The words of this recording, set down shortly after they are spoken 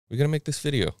We're gonna make this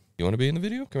video. You want to be in the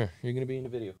video? Come here. You're gonna be in the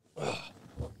video. Ugh.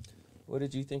 What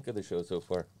did you think of the show so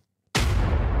far?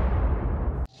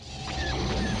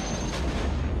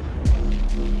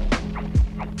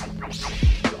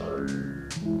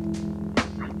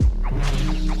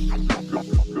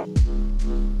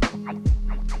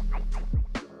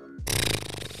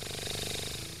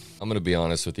 I'm gonna be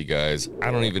honest with you guys.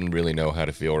 I don't even really know how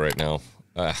to feel right now.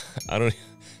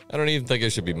 I don't even think I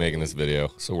should be making this video.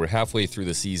 So we're halfway through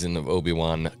the season of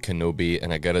Obi-Wan Kenobi,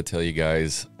 and I gotta tell you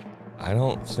guys, I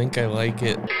don't think I like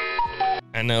it.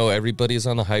 I know everybody's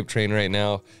on the hype train right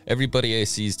now. Everybody I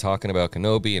see is talking about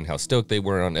Kenobi and how stoked they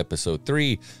were on episode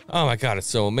 3. Oh my god, it's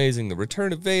so amazing, the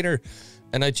return of Vader.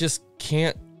 And I just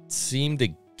can't seem to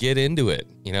get into it.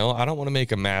 You know, I don't want to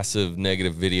make a massive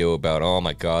negative video about, oh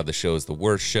my god, the show is the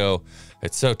worst show.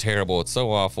 It's so terrible, it's so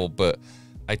awful, but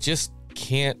I just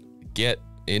can't get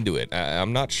into it.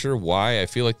 I'm not sure why. I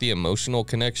feel like the emotional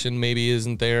connection maybe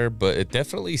isn't there, but it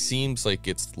definitely seems like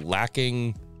it's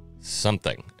lacking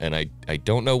something, and I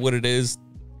don't know what it is.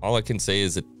 All I can say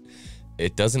is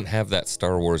it doesn't have that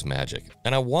Star Wars magic,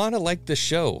 and I want to like the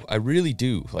show. I really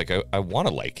do. Like, I want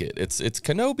to like it. It's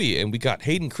Kenobi, and we got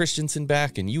Hayden Christensen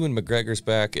back, and Ewan McGregor's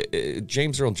back.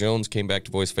 James Earl Jones came back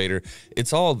to voice Vader.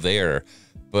 It's all there,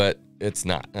 but it's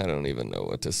not. I don't even know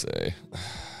what to say.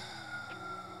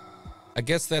 I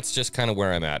guess that's just kind of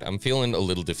where I'm at. I'm feeling a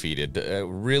little defeated.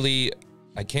 Really,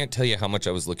 I can't tell you how much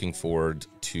I was looking forward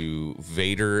to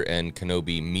Vader and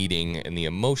Kenobi meeting and the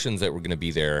emotions that were going to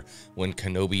be there when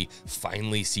Kenobi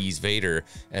finally sees Vader,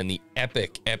 and the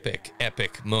epic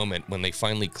moment when they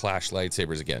finally clash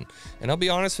lightsabers again. And I'll be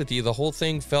honest with you, the whole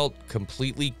thing felt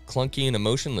completely clunky and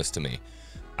emotionless to me.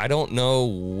 I don't know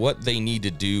what they need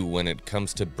to do when it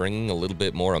comes to bringing a little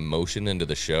bit more emotion into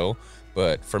the show.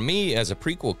 But for me, as a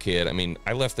prequel kid, I mean,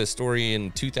 I left this story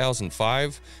in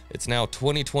 2005. It's now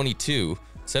 2022,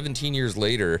 17 years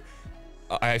later.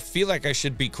 I feel like I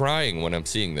should be crying when I'm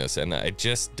seeing this, and I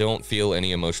just don't feel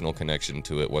any emotional connection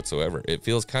to it whatsoever. It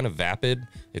feels kind of vapid,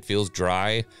 it feels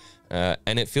dry,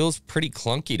 and it feels pretty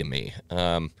clunky to me.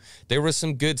 There was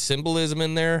some good symbolism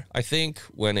in there, I think,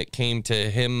 when it came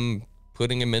to him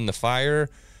putting him in the fire,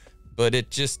 but it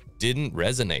just didn't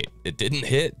resonate. It didn't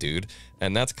hit, dude.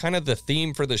 And that's kind of the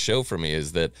theme for the show for me,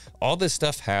 is that all this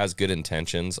stuff has good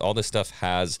intentions. All this stuff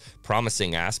has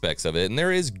promising aspects of it. And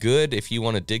there is good if you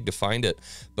want to dig to find it.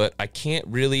 But I can't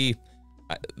really,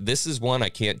 this is one I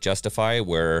can't justify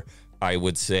where I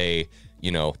would say,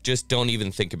 you know, just don't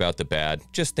even think about the bad.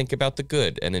 Just think about the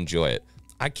good and enjoy it.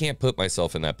 I can't put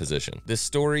myself in that position. This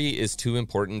story is too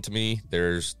important to me.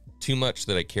 There's too much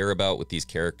that I care about with these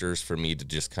characters for me to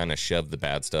just kind of shove the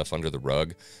bad stuff under the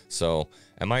rug. So,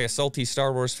 am I a salty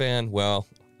Star Wars fan? Well,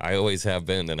 I always have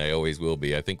been, and I always will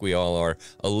be. I think we all are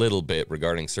a little bit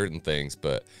regarding certain things,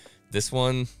 but this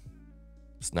one,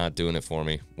 it's not doing it for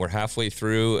me. We're halfway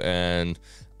through, and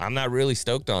I'm not really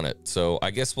stoked on it. So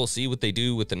I guess we'll see what they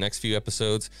do with the next few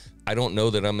episodes. I don't know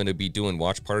that I'm going to be doing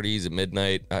watch parties at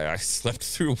midnight. I slept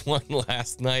through one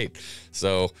last night.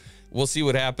 So we'll see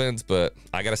what happens, but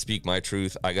I got to speak my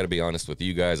truth. I got to be honest with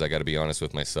you guys. I got to be honest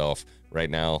with myself. Right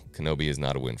now, Kenobi is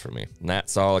not a win for me. And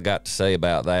that's all I got to say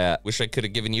about that. Wish I could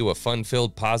have given you a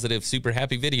fun-filled, positive, super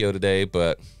happy video today,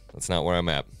 but that's not where I'm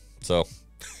at. So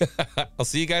I'll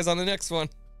see you guys on the next one.